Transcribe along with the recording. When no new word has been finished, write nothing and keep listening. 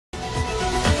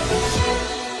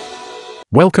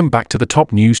Welcome back to the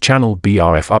top news channel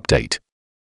BRF Update.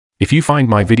 If you find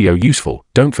my video useful,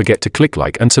 don't forget to click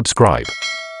like and subscribe.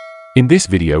 In this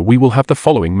video we will have the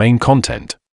following main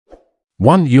content.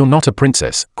 1. You're not a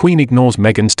princess, Queen ignores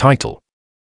Meghan's title.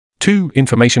 2.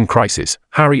 Information crisis,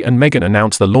 Harry and Meghan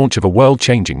announce the launch of a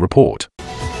world-changing report.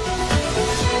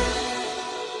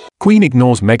 Queen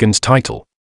ignores Meghan's title.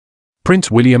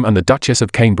 Prince William and the Duchess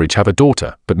of Cambridge have a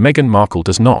daughter, but Meghan Markle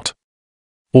does not.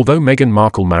 Although Meghan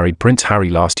Markle married Prince Harry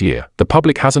last year, the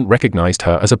public hasn't recognized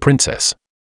her as a princess.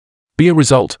 Be a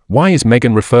result, why is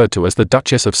Meghan referred to as the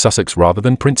Duchess of Sussex rather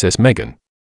than Princess Meghan?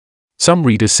 Some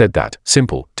readers said that,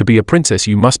 simple, to be a princess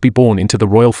you must be born into the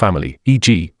royal family,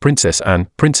 e.g., Princess Anne,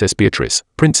 Princess Beatrice,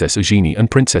 Princess Eugenie and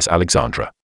Princess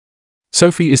Alexandra.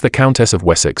 Sophie is the Countess of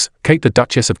Wessex, Kate the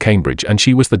Duchess of Cambridge and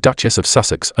she was the Duchess of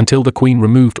Sussex until the Queen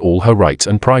removed all her rights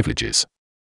and privileges.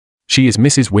 She is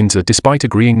Mrs. Windsor despite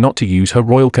agreeing not to use her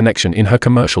royal connection in her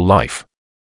commercial life.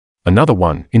 Another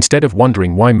one, instead of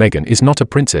wondering why Meghan is not a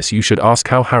princess you should ask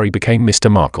how Harry became Mr.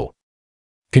 Markle.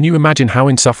 Can you imagine how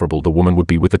insufferable the woman would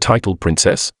be with the title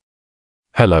princess?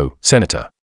 Hello, Senator.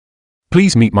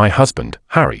 Please meet my husband,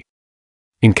 Harry.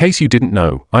 In case you didn't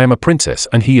know, I am a princess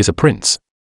and he is a prince.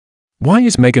 Why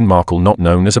is Meghan Markle not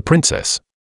known as a princess?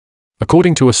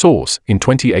 According to a source, in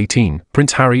 2018,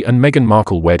 Prince Harry and Meghan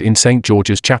Markle wed in St.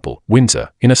 George's Chapel, Windsor,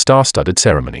 in a star-studded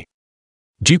ceremony.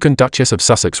 Duke and Duchess of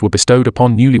Sussex were bestowed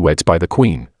upon newlyweds by the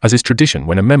Queen, as is tradition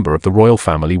when a member of the royal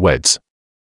family weds.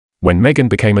 When Meghan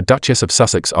became a Duchess of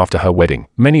Sussex after her wedding,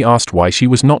 many asked why she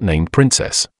was not named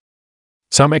princess.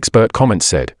 Some expert comments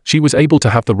said, she was able to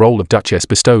have the role of Duchess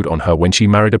bestowed on her when she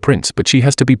married a prince but she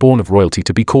has to be born of royalty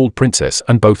to be called princess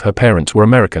and both her parents were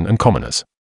American and commoners.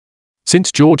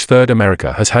 Since George III,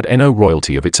 America has had no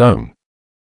royalty of its own.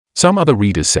 Some other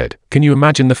readers said, can you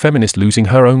imagine the feminist losing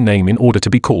her own name in order to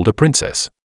be called a princess?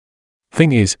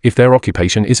 Thing is, if their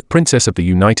occupation is Princess of the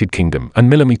United Kingdom and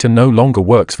Millimeter no longer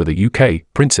works for the UK,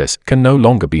 princess can no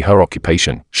longer be her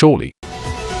occupation, surely.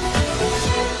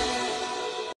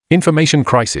 Information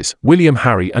crisis, William,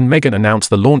 Harry and Meghan announce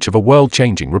the launch of a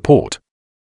world-changing report.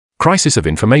 Crisis of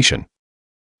information.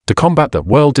 To combat the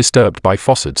world disturbed by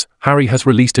falsehoods, Harry has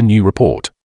released a new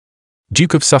report.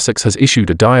 Duke of Sussex has issued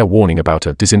a dire warning about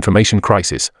a disinformation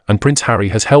crisis, and Prince Harry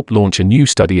has helped launch a new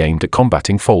study aimed at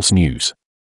combating false news.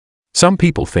 Some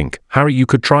people think, Harry, you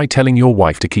could try telling your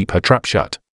wife to keep her trap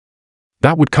shut.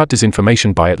 That would cut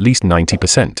disinformation by at least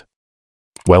 90%.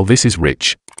 Well, this is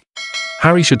rich.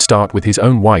 Harry should start with his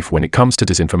own wife when it comes to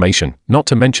disinformation, not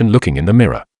to mention looking in the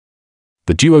mirror.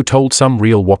 The duo told some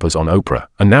real whoppers on Oprah,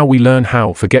 and now we learn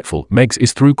how forgetful Meg's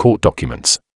is through court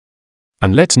documents.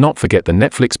 And let's not forget the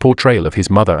Netflix portrayal of his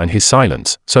mother and his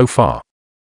silence, so far.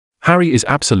 Harry is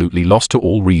absolutely lost to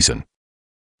all reason.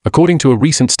 According to a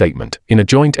recent statement, in a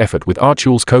joint effort with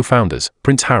Archewell's co-founders,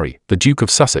 Prince Harry, the Duke of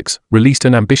Sussex, released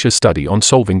an ambitious study on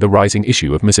solving the rising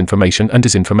issue of misinformation and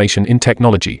disinformation in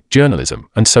technology, journalism,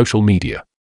 and social media.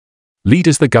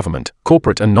 Leaders the government,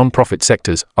 corporate and non-profit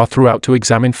sectors are throughout to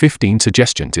examine 15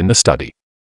 suggestions in the study.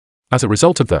 As a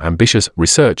result of the ambitious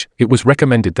research, it was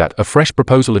recommended that a fresh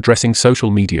proposal addressing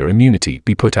social media immunity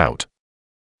be put out.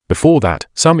 Before that,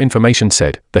 some information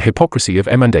said, the hypocrisy of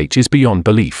M&H is beyond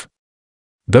belief.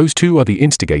 Those two are the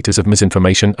instigators of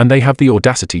misinformation and they have the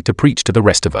audacity to preach to the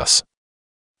rest of us.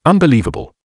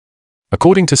 Unbelievable.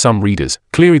 According to some readers,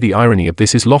 clearly the irony of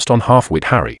this is lost on half-wit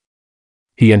Harry.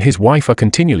 He and his wife are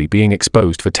continually being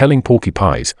exposed for telling porky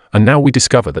pies, and now we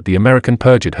discover that the American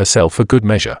perjured herself for good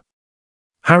measure.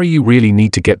 Harry, you really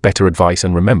need to get better advice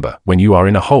and remember, when you are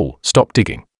in a hole, stop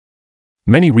digging.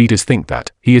 Many readers think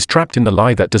that he is trapped in the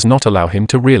lie that does not allow him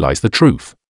to realize the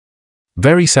truth.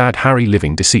 Very sad, Harry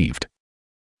living deceived.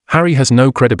 Harry has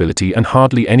no credibility and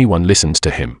hardly anyone listens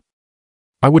to him.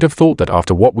 I would have thought that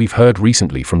after what we've heard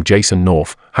recently from Jason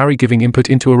North, Harry giving input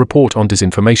into a report on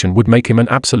disinformation would make him an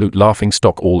absolute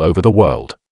laughingstock all over the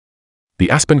world. The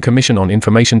Aspen Commission on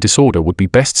Information Disorder would be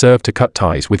best served to cut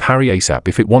ties with Harry ASAP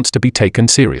if it wants to be taken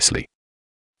seriously.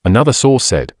 Another source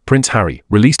said, Prince Harry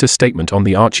released a statement on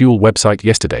the Archewell website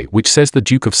yesterday which says the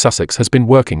Duke of Sussex has been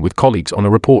working with colleagues on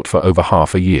a report for over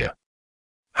half a year.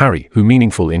 Harry, who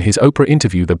meaningful in his Oprah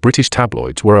interview the British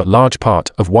tabloids were a large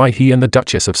part of why he and the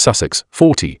Duchess of Sussex,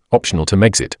 40, optional to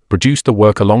Megxit, produced the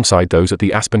work alongside those at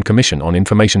the Aspen Commission on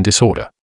Information Disorder.